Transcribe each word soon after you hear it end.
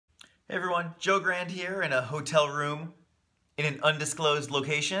Hey everyone, Joe Grand here in a hotel room in an undisclosed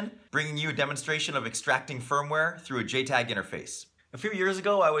location, bringing you a demonstration of extracting firmware through a JTAG interface. A few years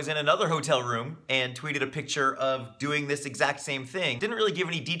ago, I was in another hotel room and tweeted a picture of doing this exact same thing. Didn't really give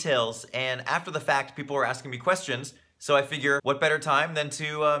any details, and after the fact, people were asking me questions, so I figure what better time than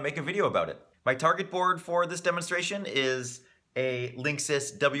to make a video about it. My target board for this demonstration is a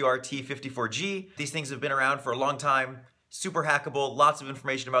Linksys WRT54G. These things have been around for a long time. Super hackable, lots of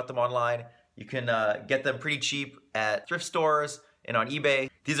information about them online. You can get them pretty cheap at thrift stores and on eBay.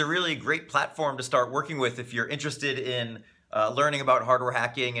 These are really a great platform to start working with if you're interested in learning about hardware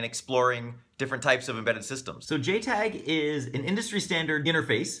hacking and exploring different types of embedded systems. So JTAG is an industry standard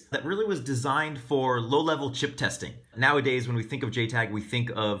interface that really was designed for low-level chip testing. Nowadays, when we think of JTAG, we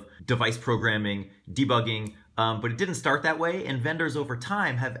think of device programming, debugging, but it didn't start that way, and vendors over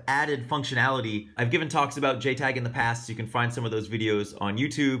time have added functionality. I've given talks about JTAG in the past, so you can find some of those videos on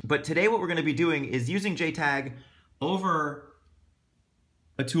YouTube. But today what we're going to be doing is using JTAG over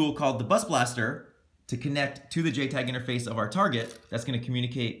a tool called the Bus Blaster to connect to the JTAG interface of our target. That's going to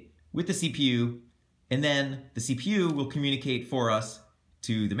communicate with the CPU, and then the CPU will communicate for us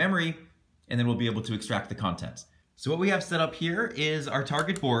to the memory, and then we'll be able to extract the contents. So what we have set up here is our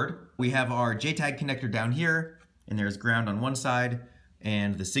target board. We have our JTAG connector down here, and there's ground on one side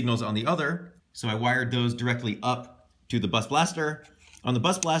and the signals on the other. So I wired those directly up to the Bus Blaster. On the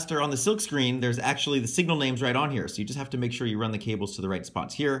Bus Blaster on the silk screen, there's actually the signal names right on here. So you just have to make sure you run the cables to the right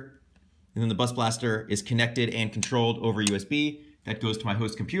spots here. And then the Bus Blaster is connected and controlled over USB. That goes to my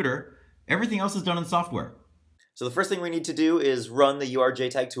host computer. Everything else is done in software. So the first thing we need to do is run the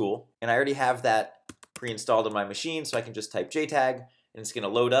URJTag tool. And I already have that pre-installed on my machine, so I can just type JTAG and it's going to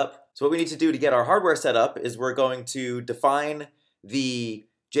load up. So what we need to do to get our hardware set up is we're going to define the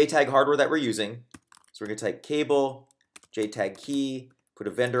JTAG hardware that we're using. So we're going to type cable, JTAG key, put a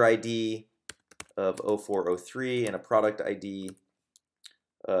vendor ID of 0403 and a product ID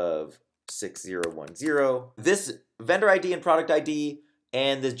of 6010. This vendor ID and product ID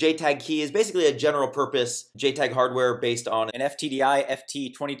and the JTAG key is basically a general purpose JTAG hardware based on an FTDI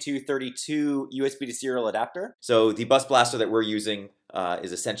FT2232 USB to serial adapter. So the Bus Blaster that we're using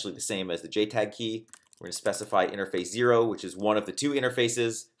is essentially the same as the JTAG key. We're going to specify interface 0, which is one of the two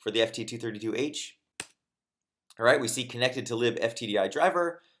interfaces for the FT232H. All right, we see connected to lib FTDI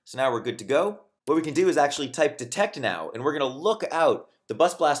driver. So now we're good to go. What we can do is actually type detect now, and we're going to look out. The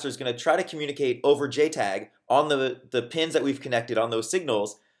Bus Blaster is going to try to communicate over JTAG on the pins that we've connected on those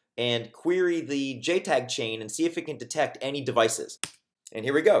signals and query the JTAG chain and see if it can detect any devices. And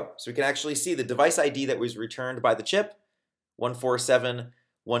here we go. So we can actually see the device ID that was returned by the chip,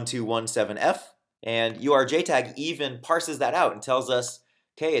 1471217F, and URJTag even parses that out and tells us,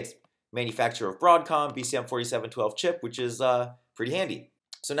 okay, it's manufacturer of Broadcom, BCM4712 chip, which is pretty handy.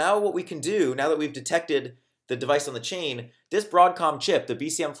 So now what we can do, now that we've detected the device on the chain, this Broadcom chip, the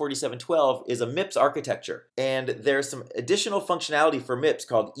BCM4712, is a MIPS architecture. And there's some additional functionality for MIPS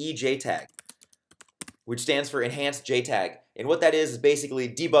called EJTAG, which stands for Enhanced JTAG. And what that is basically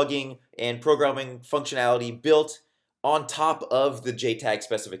debugging and programming functionality built on top of the JTAG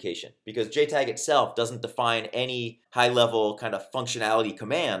specification. Because JTAG itself doesn't define any high-level kind of functionality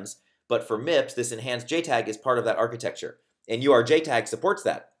commands, but for MIPS, this Enhanced JTAG is part of that architecture. And URJTag supports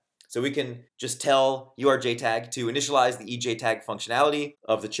that. So we can just tell URJTag to initialize the EJTag functionality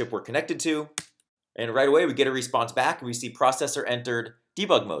of the chip we're connected to. And right away we get a response back and we see processor entered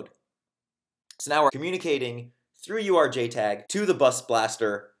debug mode. So now we're communicating through URJTag to the Bus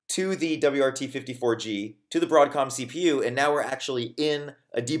Blaster, to the WRT54G, to the Broadcom CPU, and now we're actually in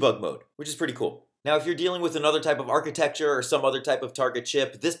a debug mode, which is pretty cool. Now if you're dealing with another type of architecture or some other type of target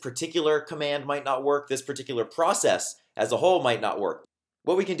chip, this particular command might not work, this particular process as a whole might not work.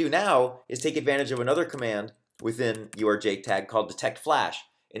 What we can do now is take advantage of another command within URJTag called detect flash,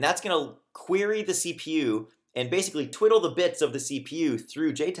 and that's going to query the CPU and basically twiddle the bits of the CPU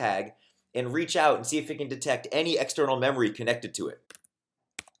through JTAG and reach out and see if it can detect any external memory connected to it.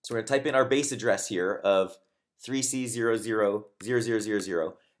 So we're going to type in our base address here of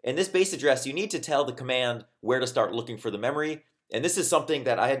 3C000000, and this base address you need to tell the command where to start looking for the memory, and this is something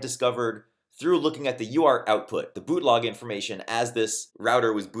that I had discovered through looking at the UART output, the boot log information as this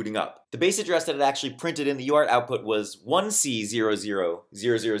router was booting up. The base address that it actually printed in the UART output was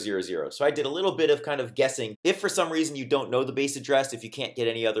 1C000000. So I did a little bit of kind of guessing. If for some reason you don't know the base address, if you can't get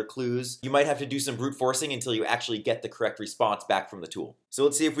any other clues, you might have to do some brute forcing until you actually get the correct response back from the tool. So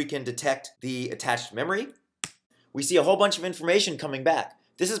let's see if we can detect the attached memory. We see a whole bunch of information coming back.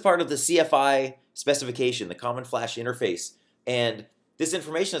 This is part of the CFI specification, the Common Flash Interface, and this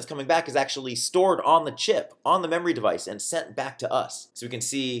information that's coming back is actually stored on the chip, on the memory device, and sent back to us. So we can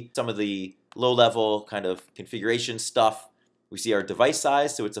see some of the low-level kind of configuration stuff. We see our device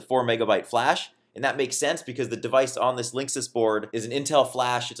size, so it's a 4 megabyte flash. And that makes sense because the device on this Linksys board is an Intel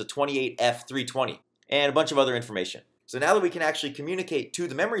flash. It's a 28F320 and a bunch of other information. So now that we can actually communicate to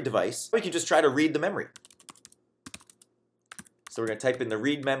the memory device, we can just try to read the memory. So we're going to type in the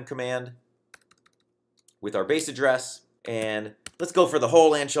readmem command with our base address, and let's go for the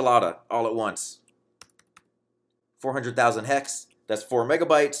whole enchilada all at once. 400,000 hex, that's 4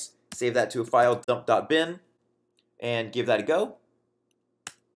 megabytes. Save that to a file, dump.bin, and give that a go.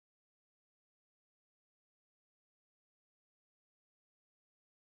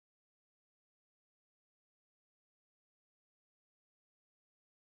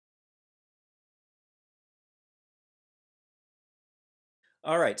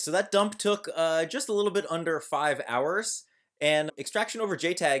 All right, so that dump took just a little bit under 5 hours, and extraction over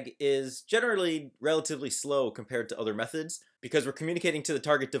JTAG is generally relatively slow compared to other methods because we're communicating to the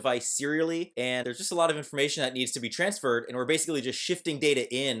target device serially, and there's just a lot of information that needs to be transferred, and we're basically just shifting data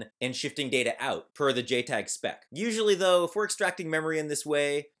in and shifting data out per the JTAG spec. Usually though, if we're extracting memory in this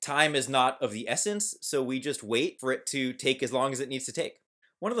way, time is not of the essence, so we just wait for it to take as long as it needs to take.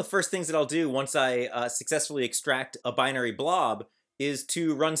 One of the first things that I'll do once I successfully extract a binary blob is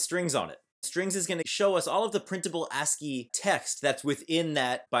to run strings on it. Strings is going to show us all of the printable ASCII text that's within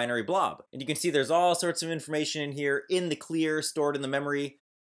that binary blob. And you can see there's all sorts of information in here in the clear, stored in the memory.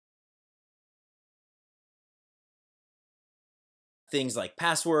 Things like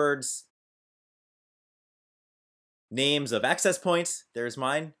passwords, names of access points. There's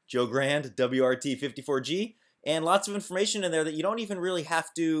mine, Joe Grand, WRT54G, and lots of information in there that you don't even really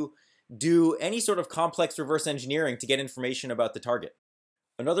have to do any sort of complex reverse engineering to get information about the target.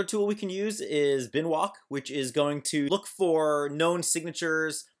 Another tool we can use is BinWok, which is going to look for known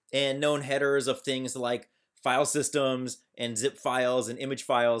signatures and known headers of things like file systems and zip files and image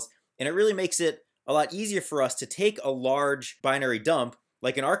files, and it really makes it a lot easier for us to take a large binary dump.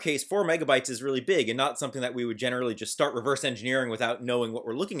 Like in our case, 4 megabytes is really big and not something that we would generally just start reverse engineering without knowing what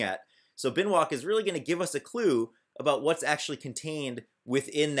we're looking at. So BinWok is really going to give us a clue about what's actually contained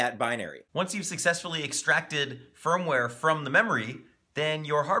within that binary. Once you've successfully extracted firmware from the memory, then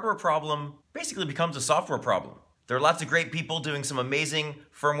your hardware problem basically becomes a software problem. There are lots of great people doing some amazing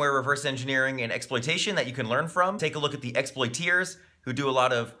firmware reverse engineering and exploitation that you can learn from. Take a look at the exploiteers who do a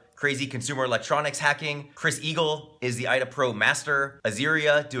lot of crazy consumer electronics hacking. Chris Eagle is the IDA Pro master.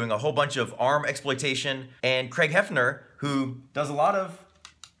 Aziria doing a whole bunch of ARM exploitation. And Craig Hefner, who does a lot of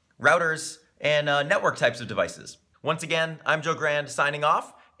routers and network types of devices. Once again, I'm Joe Grand signing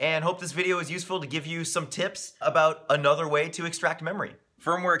off, and hope this video is useful to give you some tips about another way to extract memory.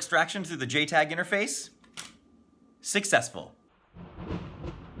 Firmware extraction through the JTAG interface, successful.